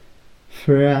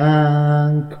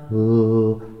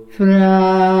Franco,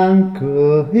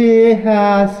 Franco, he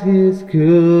has his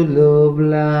culo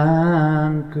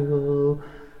blanco,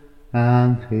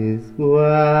 and his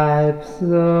wife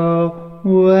so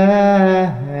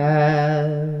well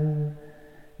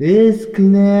is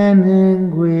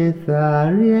cleaning with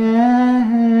Ariel.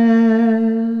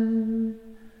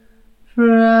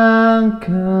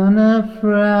 Frankana,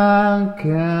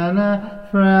 Frankana,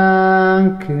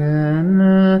 Frankana,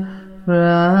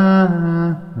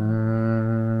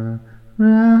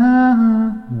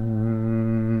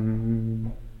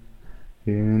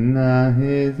 Now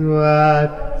his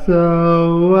wife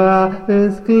so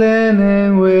is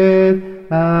cleaning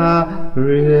with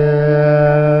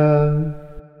Ariel.